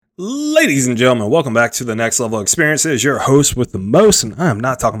Ladies and gentlemen, welcome back to the Next Level Experience. It is your host with the most, and I am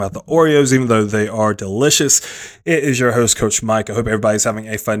not talking about the Oreos, even though they are delicious. It is your host, Coach Mike. I hope everybody's having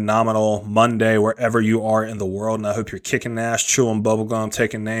a phenomenal Monday wherever you are in the world, and I hope you're kicking ass, chewing bubblegum,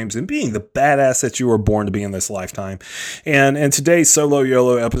 taking names, and being the badass that you were born to be in this lifetime. And in today's Solo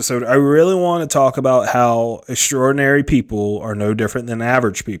YOLO episode, I really want to talk about how extraordinary people are no different than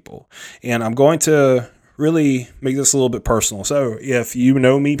average people. And I'm going to really make this a little bit personal. So if you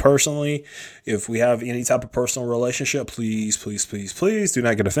know me personally, if we have any type of personal relationship, please do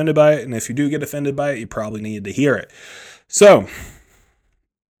not get offended by it. And if you do get offended by it, you probably needed to hear it. So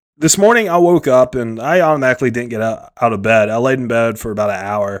this morning I woke up and I automatically didn't get out of bed. I laid in bed for about an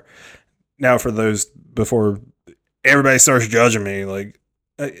hour. Now for those, before everybody starts judging me, like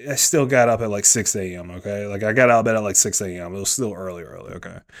I still got up at like 6 a.m. Okay. Like I got out of bed at like 6 a.m. It was still early.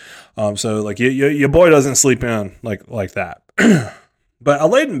 Okay. So like your boy doesn't sleep in like that. But I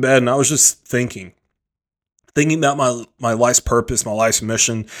laid in bed and I was just thinking about my life's purpose, my life's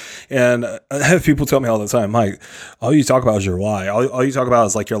mission. And I have people tell me all the time, Mike, all you talk about is your why. All you talk about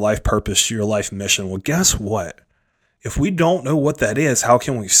is like your life purpose, your life mission. Well, guess what? If we don't know what that is, how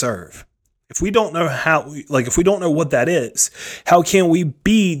can we serve? If we don't know if we don't know what that is, how can we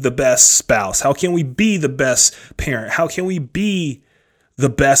be the best spouse? How can we be the best parent? How can we be the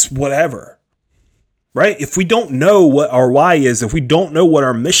best whatever? Right? If we don't know what our why is, if we don't know what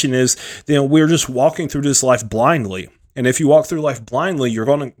our mission is, then we're just walking through this life blindly. And if you walk through life blindly, you're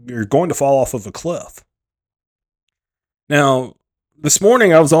going to fall off of a cliff. Now, this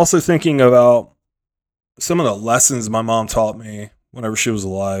morning I was also thinking about some of the lessons my mom taught me whenever she was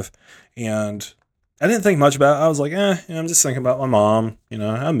alive. And I didn't think much about it. I was like, I'm just thinking about my mom.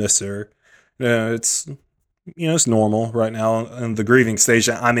 I miss her. It's normal right now in the grieving stage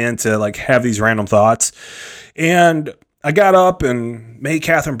that I'm in to like have these random thoughts. And I got up and made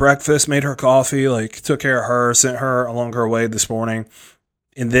Catherine breakfast, made her coffee, like took care of her, sent her along her way this morning.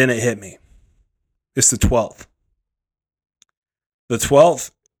 And then it hit me. It's the 12th. The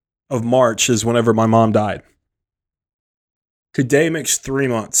 12th of March is whenever my mom died. Today makes 3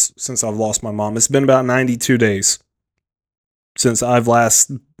 months since I've lost my mom. It's been about 92 days since I've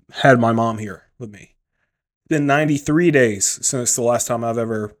last had my mom here with me. It's been 93 days since the last time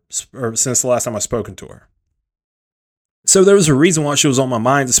I've spoken to her. So there was a reason why she was on my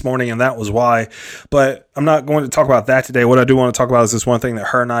mind this morning, and that was why. But I'm not going to talk about that today. What I do want to talk about is this one thing that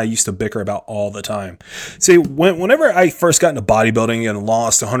her and I used to bicker about all the time. See, whenever I first got into bodybuilding and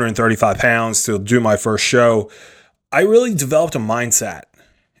lost 135 pounds to do my first show, I really developed a mindset.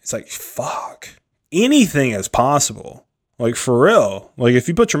 It's like, fuck, anything is possible. Like, for real. Like, if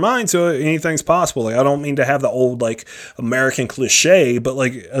you put your mind to it, anything's possible. Like, I don't mean to have the old, like, American cliche, but,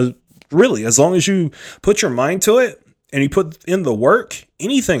 like, really, as long as you put your mind to it and you put in the work,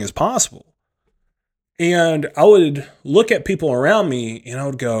 anything is possible. And I would look at people around me and I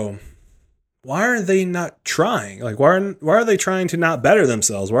would go, why are they not trying? Like, why are they trying to not better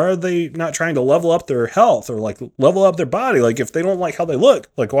themselves? Why are they not trying to level up their health or like level up their body? Like, if they don't like how they look,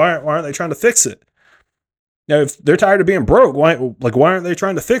 like, why aren't they trying to fix it? Now, if they're tired of being broke, why aren't they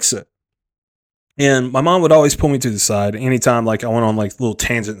trying to fix it? And my mom would always pull me to the side anytime like I went on like little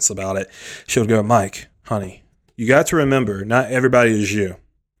tangents about it. She would go, Mike, honey, you got to remember, not everybody is you.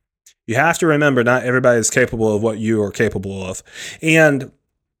 You have to remember, not everybody is capable of what you are capable of. And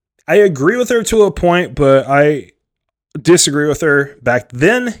I agree with her to a point, but I disagree with her back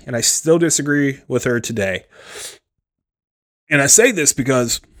then, and I still disagree with her today. And I say this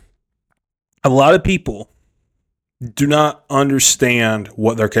because a lot of people do not understand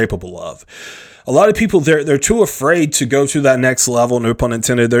what they're capable of. A lot of people, they're too afraid to go to that next level, no pun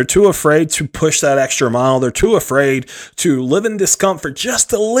intended. They're too afraid to push that extra mile. They're too afraid to live in discomfort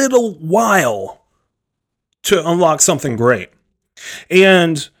just a little while to unlock something great.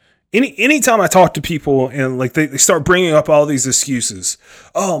 And anytime I talk to people and like they start bringing up all these excuses.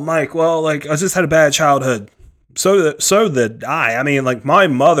 Oh, Mike, well, like I just had a bad childhood. So did I. I mean, like my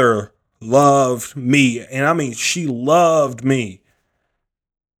mother loved me, and I mean she loved me.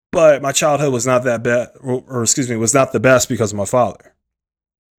 But my childhood was not that bad, was not the best because of my father.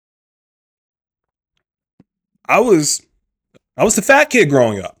 I was the fat kid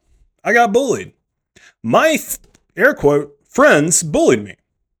growing up. I got bullied. My air quote friends bullied me.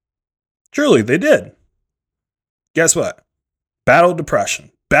 Truly, they did. Guess what? Battled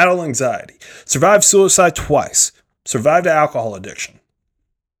depression, battled anxiety, survived suicide twice, survived alcohol addiction.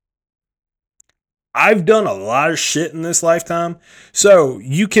 I've done a lot of shit in this lifetime, so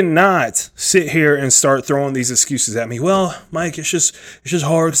you cannot sit here and start throwing these excuses at me. Well, Mike, it's just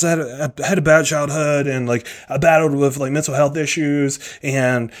hard because I had a bad childhood, and like I battled with like mental health issues,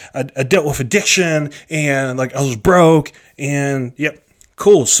 and I dealt with addiction, and like I was broke, and yep,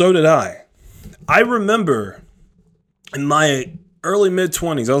 cool. So did I. I remember in my early mid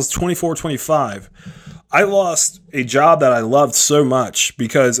 20s, I was 24, 25. I lost a job that I loved so much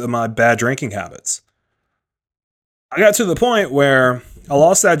because of my bad drinking habits. I got to the point where I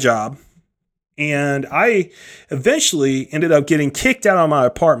lost that job, and I eventually ended up getting kicked out of my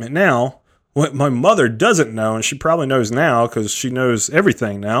apartment. Now, what my mother doesn't know, and she probably knows now because she knows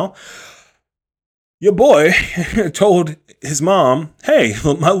everything now, your boy told his mom, hey,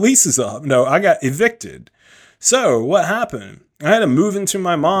 my lease is up. No, I got evicted. So what happened? I had to move into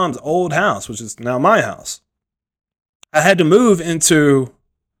my mom's old house, which is now my house. I had to move into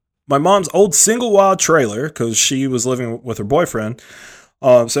my mom's old single wide trailer because she was living with her boyfriend.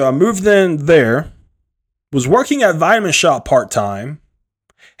 So I moved in there, was working at Vitamin Shop part-time,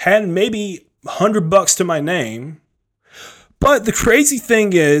 had maybe $100 to my name. But the crazy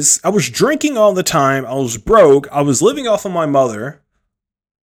thing is, I was drinking all the time. I was broke. I was living off of my mother.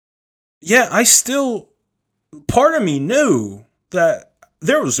 Yeah, part of me knew that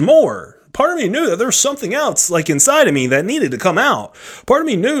there was more. Part of me knew that there was something else like inside of me that needed to come out. Part of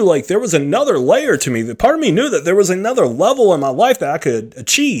me knew like there was another layer to me. Part of me knew that there was another level in my life that I could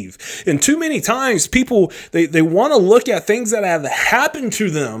achieve. And too many times people, they want to look at things that have happened to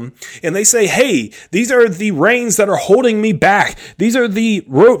them and they say, hey, these are the reins that are holding me back. These are the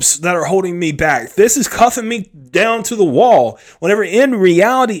ropes that are holding me back. This is cuffing me down to the wall. Whenever in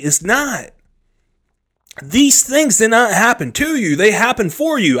reality it's not. These things did not happen to you. They happen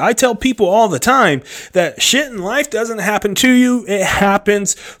for you. I tell people all the time that shit in life doesn't happen to you. It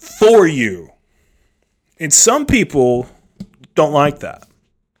happens for you. And some people don't like that.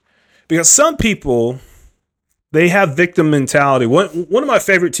 Because some people, they have victim mentality. One of my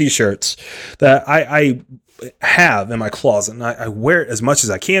favorite t-shirts that I have in my closet, and I wear it as much as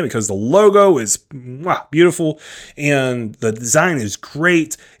I can because the logo is beautiful and the design is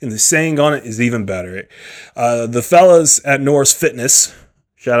great and the saying on it is even better. The fellas at Norris Fitness,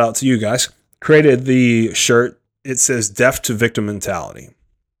 shout out to you guys, created the shirt. It says death to victim mentality.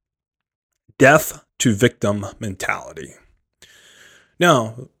 Death to victim mentality.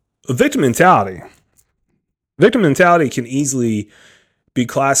 Now, victim mentality can easily be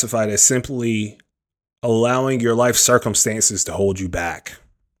classified as simply allowing your life circumstances to hold you back.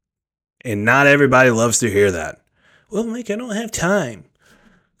 And not everybody loves to hear that. Well, Mike, I don't have time.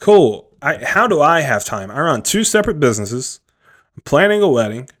 Cool. How do I have time? I run 2 separate businesses, I'm planning a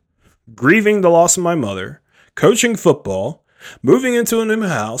wedding, grieving the loss of my mother, coaching football, moving into a new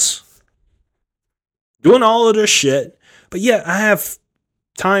house, doing all of this shit. But yet I have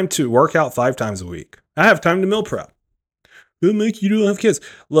time to work out 5 times a week. I have time to meal prep. Well, Mike, you don't have kids.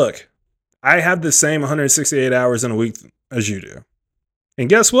 Look, I have the same 168 hours in a week as you do. And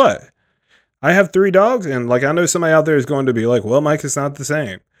guess what? I have 3 dogs, and like I know somebody out there is going to be like, well, Mike, it's not the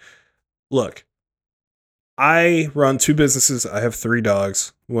same. Look, I run 2 businesses. I have 3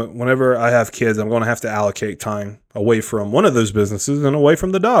 dogs. Whenever I have kids, I'm going to have to allocate time away from one of those businesses and away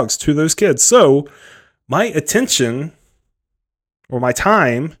from the dogs to those kids. So my attention or my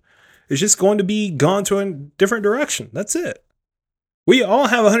time is just going to be gone to a different direction. That's it. We all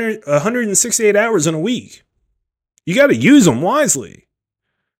have 168 hours in a week. You got to use them wisely.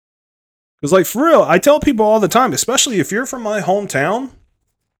 Because like for real, I tell people all the time, especially if you're from my hometown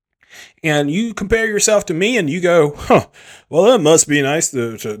and you compare yourself to me and you go, well, it must be nice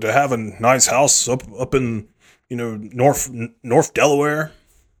to have a nice house up in, North Delaware.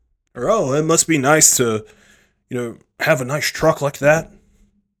 Or, oh, it must be nice to, have a nice truck like that.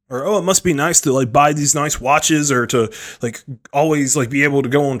 Or, oh, it must be nice to like buy these nice watches or to like always like be able to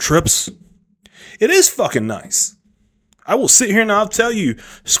go on trips. It is fucking nice. I will sit here and I'll tell you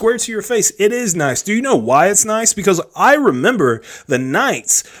square to your face, it is nice. Do you know why it's nice? Because I remember the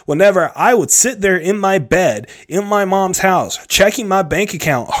nights whenever I would sit there in my bed in my mom's house, checking my bank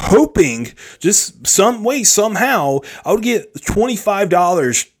account, hoping just some way, somehow I would get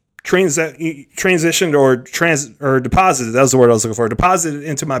 $25 transitioned or deposited. That was the word I was looking for. Deposited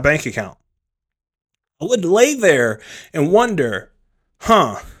into my bank account. I would lay there and wonder,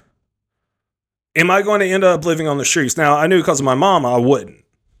 am I going to end up living on the streets? Now, I knew because of my mom, I wouldn't.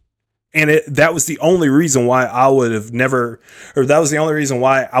 And that was the only reason why I would never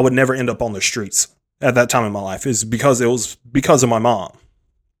end up on the streets at that time in my life, is because it was because of my mom.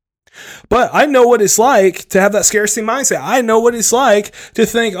 But I know what it's like to have that scarcity mindset. I know what it's like to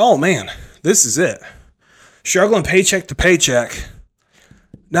think, oh man, This is it. Struggling paycheck to paycheck.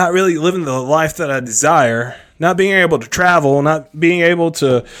 Not really living the life that I desire. Not being able to travel. Not being able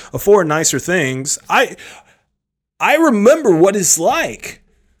to afford nicer things. I remember what it's like.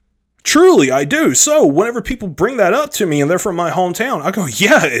 Truly, I do. So whenever people bring that up to me and they're from my hometown, I go,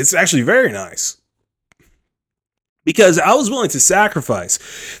 yeah, it's actually very nice. Because I was willing to sacrifice.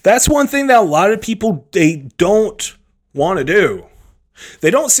 That's one thing that a lot of people, they don't want to do.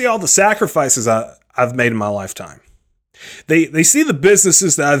 They don't see all the sacrifices I've made in my lifetime. They see the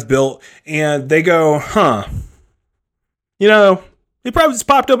businesses that I've built and they go, he probably just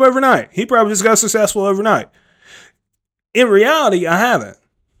popped up overnight. He probably just got successful overnight. In reality, I haven't.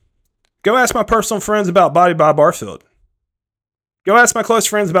 Go ask my personal friends about Body by Barfield. Go ask my close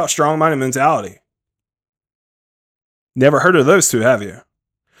friends about strong-minded mentality. Never heard of those two, have you?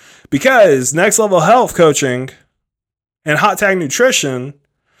 Because Next Level Health Coaching and Hot Tag Nutrition,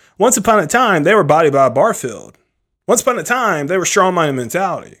 once upon a time, they were Body by Barfield. Once upon a time, they were strong-minded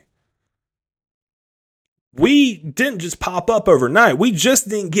mentality. We didn't just pop up overnight. We just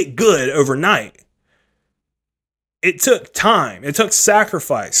didn't get good overnight. It took time. It took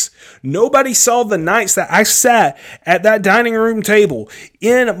sacrifice. Nobody saw the nights that I sat at that dining room table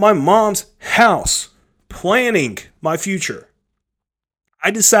in my mom's house planning my future.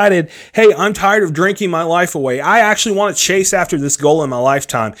 I decided, hey, I'm tired of drinking my life away. I actually want to chase after this goal in my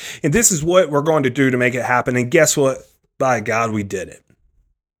lifetime. And this is what we're going to do to make it happen. And guess what? By God, we did it.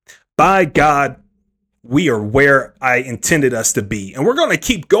 By God, we are where I intended us to be. And we're going to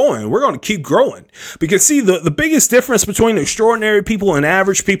keep going. We're going to keep growing. Because see, the biggest difference between extraordinary people and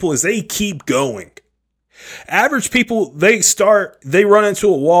average people is they keep going. Average people, they run into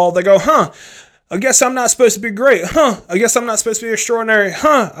a wall. They go, I guess I'm not supposed to be great. I guess I'm not supposed to be extraordinary.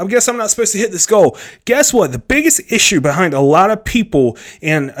 I guess I'm not supposed to hit this goal. Guess what? The biggest issue behind a lot of people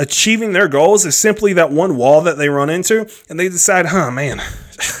in achieving their goals is simply that one wall that they run into. And they decide, man,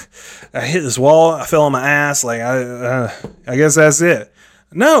 I hit this wall. I fell on my ass. I guess that's it.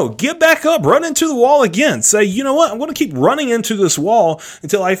 No, get back up. Run into the wall again. Say, you know what? I'm going to keep running into this wall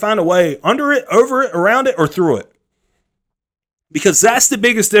until I find a way under it, over it, around it, or through it. Because that's the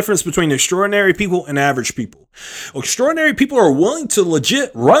biggest difference between extraordinary people and average people. Extraordinary people are willing to legit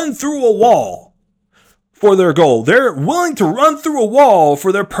run through a wall for their goal. They're willing to run through a wall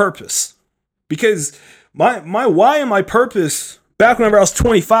for their purpose. Because my why and my purpose back whenever I was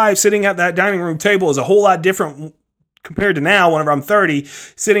 25 sitting at that dining room table is a whole lot different compared to now whenever I'm 30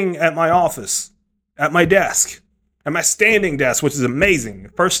 sitting at my office, at my desk, at my standing desk, which is amazing. The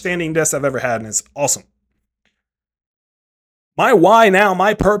first standing desk I've ever had, and it's awesome. My why now,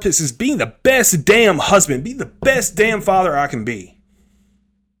 my purpose is being the best damn husband, be the best damn father I can be.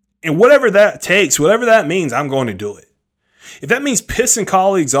 And whatever that takes, whatever that means, I'm going to do it. If that means pissing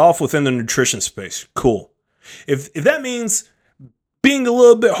colleagues off within the nutrition space, cool. If that means being a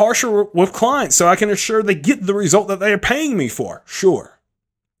little bit harsher with clients so I can ensure they get the result that they are paying me for, sure.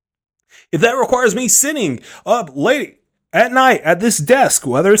 If that requires me sitting up late at night at this desk,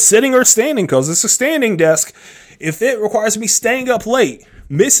 whether it's sitting or standing, because it's a standing desk, if it requires me staying up late,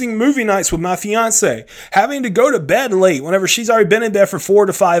 missing movie nights with my fiance, having to go to bed late whenever she's already been in bed for 4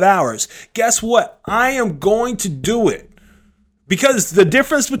 to 5 hours, guess what? I am going to do it. Because the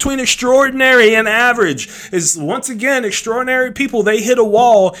difference between extraordinary and average is, once again, extraordinary people, they hit a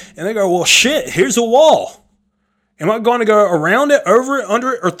wall and they go, well, shit, here's a wall. Am I going to go around it, over it,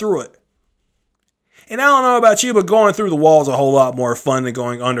 under it, or through it? And I don't know about you, but going through the wall is a whole lot more fun than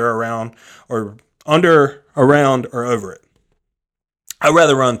going under, around, or over it. I'd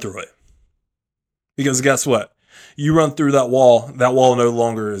rather run through it. Because guess what? You run through that wall no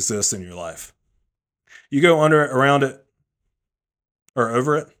longer exists in your life. You go under it, around it, or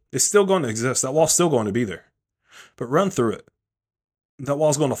over it, it's still going to exist. That wall's still going to be there. But run through it. That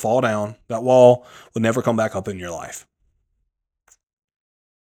wall's going to fall down. That wall will never come back up in your life.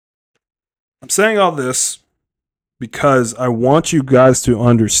 I'm saying all this because I want you guys to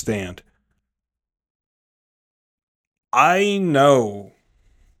understand. I know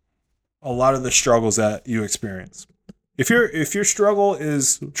a lot of the struggles that you experience. If your struggle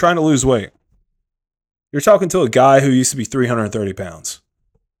is trying to lose weight, you're talking to a guy who used to be 330 pounds.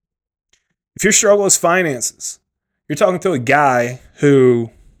 If your struggle is finances, you're talking to a guy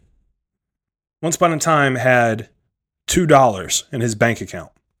who once upon a time had $2 in his bank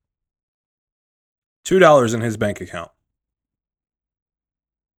account. $2 in his bank account.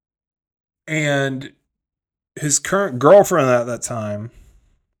 And his current girlfriend at that time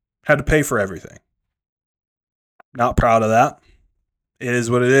had to pay for everything. Not proud of that. It is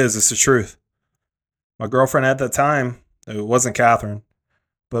what it is. It's the truth. My girlfriend at that time, it wasn't Catherine.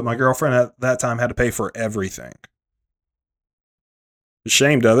 but my girlfriend at that time had to pay for everything.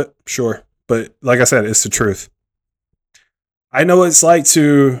 Ashamed of it, sure. But like I said, it's the truth. I know what it's like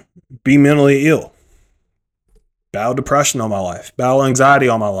to be mentally ill. Battle depression all my life. Battle anxiety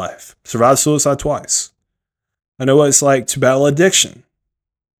all my life. Survived suicide twice. I know what it's like to battle addiction.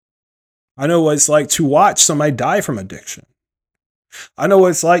 I know what it's like to watch somebody die from addiction. I know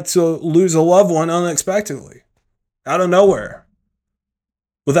what it's like to lose a loved one unexpectedly, out of nowhere,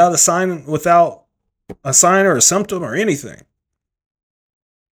 without a sign or a symptom or anything.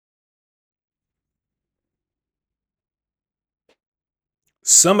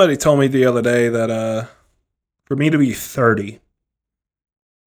 Somebody told me the other day that for me to be 30,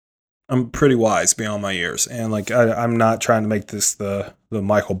 I'm pretty wise beyond my years, and like I'm not trying to make this the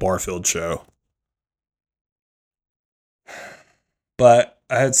Michael Barfield show. But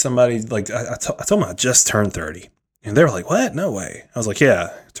I had somebody, like, I told them I just turned 30. And they were like, what? No way. I was like, yeah,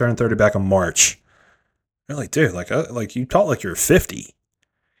 I turned 30 back in March. They're like, dude, like you talk like you're 50.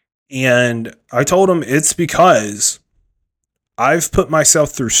 And I told them it's because I've put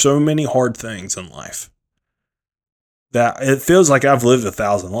myself through so many hard things in life that it feels like I've lived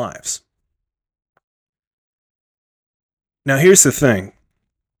 1,000 lives. Now, here's the thing.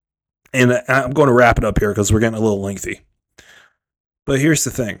 And I'm going to wrap it up here because we're getting a little lengthy. But here's the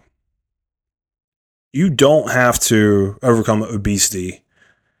thing. You don't have to overcome obesity,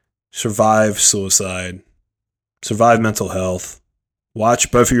 survive suicide, survive mental health,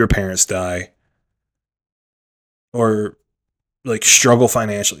 watch both of your parents die, or like struggle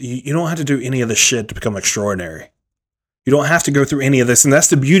financially. You don't have to do any of this shit to become extraordinary. You don't have to go through any of this, and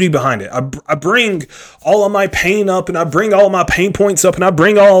that's the beauty behind it. I bring all of my pain up, and I bring all of my pain points up, and I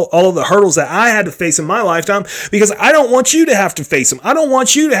bring all of the hurdles that I had to face in my lifetime because I don't want you to have to face them. I don't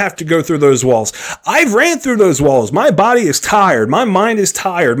want you to have to go through those walls. I've ran through those walls. My body is tired. My mind is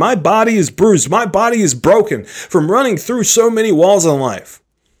tired. My body is bruised. My body is broken from running through so many walls in life.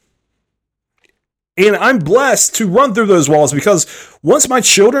 And I'm blessed to run through those walls because once my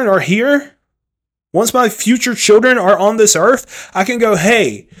children are here, once my future children are on this earth, I can go,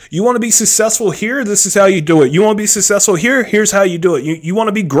 hey, you want to be successful here? This is how you do it. You want to be successful here? Here's how you do it. You want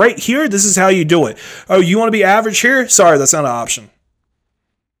to be great here? This is how you do it. Oh, you want to be average here? Sorry, that's not an option.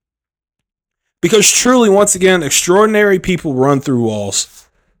 Because truly, once again, extraordinary people run through walls.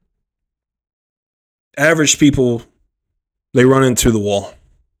 Average people, they run into the wall.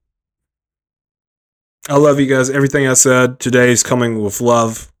 I love you guys. Everything I said today is coming with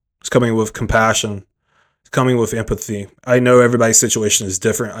love. It's coming with compassion. It's coming with empathy. I know everybody's situation is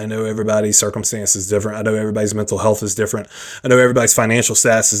different. I know everybody's circumstance is different. I know everybody's mental health is different. I know everybody's financial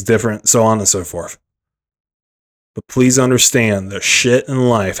status is different, so on and so forth. But please understand that shit in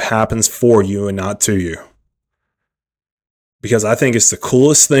life happens for you and not to you. Because I think it's the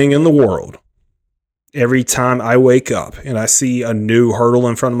coolest thing in the world. Every time I wake up and I see a new hurdle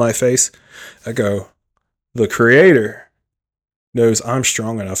in front of my face, I go, the Creator knows I'm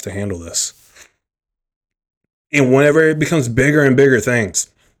strong enough to handle this. And whenever it becomes bigger and bigger things,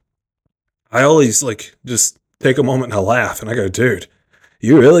 I always like just take a moment and I laugh and I go, dude,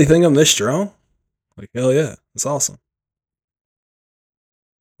 you really think I'm this strong? Like, hell yeah, it's awesome.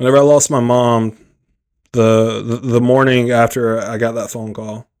 Whenever I lost my mom, the morning after I got that phone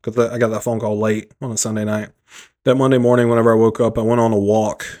call, because I got that phone call late on a Sunday night, that Monday morning whenever I woke up, I went on a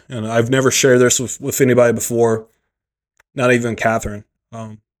walk. And I've never shared this with anybody before. Not even Catherine.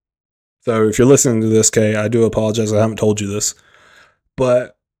 So if you're listening to this, Kay, I do apologize. I haven't told you this.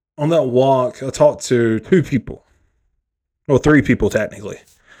 But on that walk, I talked to 2 people. Well, 3 people technically.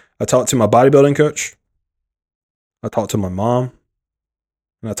 I talked to my bodybuilding coach. I talked to my mom.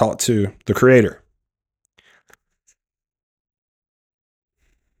 And I talked to the Creator.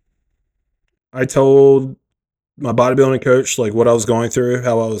 I told my bodybuilding coach like what I was going through,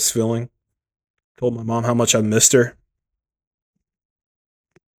 how I was feeling. Told my mom how much I missed her.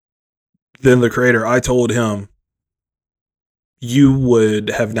 Then the Creator, I told him, you would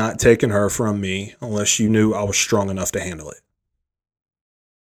have not taken her from me unless you knew I was strong enough to handle it.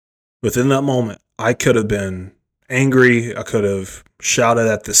 Within that moment, I could have been angry. I could have shouted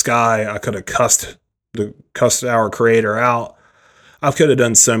at the sky. I could have cussed our Creator out. I could have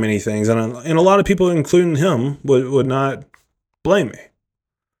done so many things. And a lot of people, including him, would not blame me.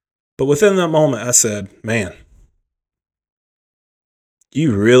 But within that moment, I said, man,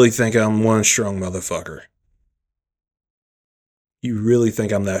 you really think I'm one strong motherfucker? You really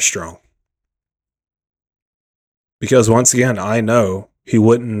think I'm that strong? Because once again, I know he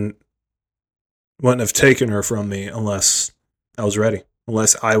wouldn't have taken her from me unless I was ready,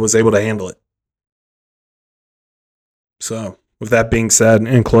 unless I was able to handle it. So with that being said,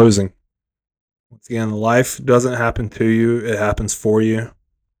 in closing, once again, life doesn't happen to you, it happens for you.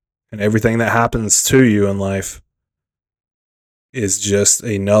 And everything that happens to you in life is just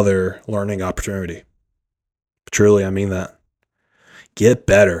another learning opportunity. Truly, I mean that. Get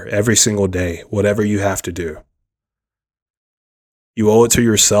better every single day, whatever you have to do. You owe it to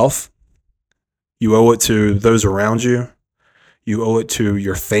yourself. You owe it to those around you. You owe it to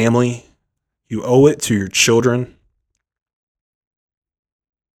your family. You owe it to your children.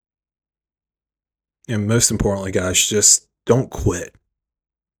 And most importantly, guys, just don't quit.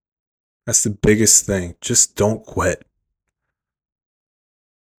 That's the biggest thing. Just don't quit.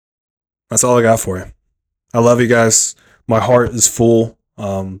 That's all I got for you. I love you guys. My heart is full.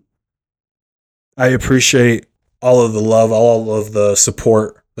 I appreciate all of the love, all of the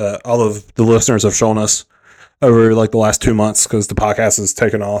support that all of the listeners have shown us over like the last 2 months because the podcast has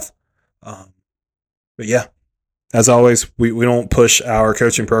taken off. But yeah, as always, we don't push our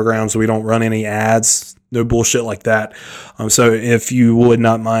coaching programs. We don't run any ads, no bullshit like that. So if you would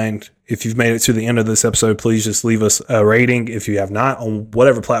not mind, if you've made it to the end of this episode, please just leave us a rating if you have not on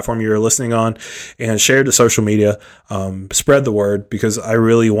whatever platform you're listening on, and share to social media. Spread the word, because I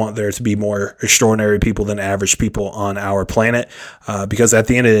really want there to be more extraordinary people than average people on our planet. Because at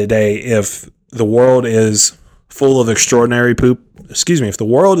the end of the day, if the world is full of extraordinary if the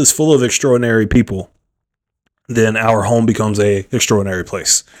world is full of extraordinary people, then our home becomes a extraordinary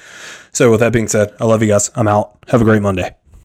place. So with that being said, I love you guys. I'm out. Have a great Monday.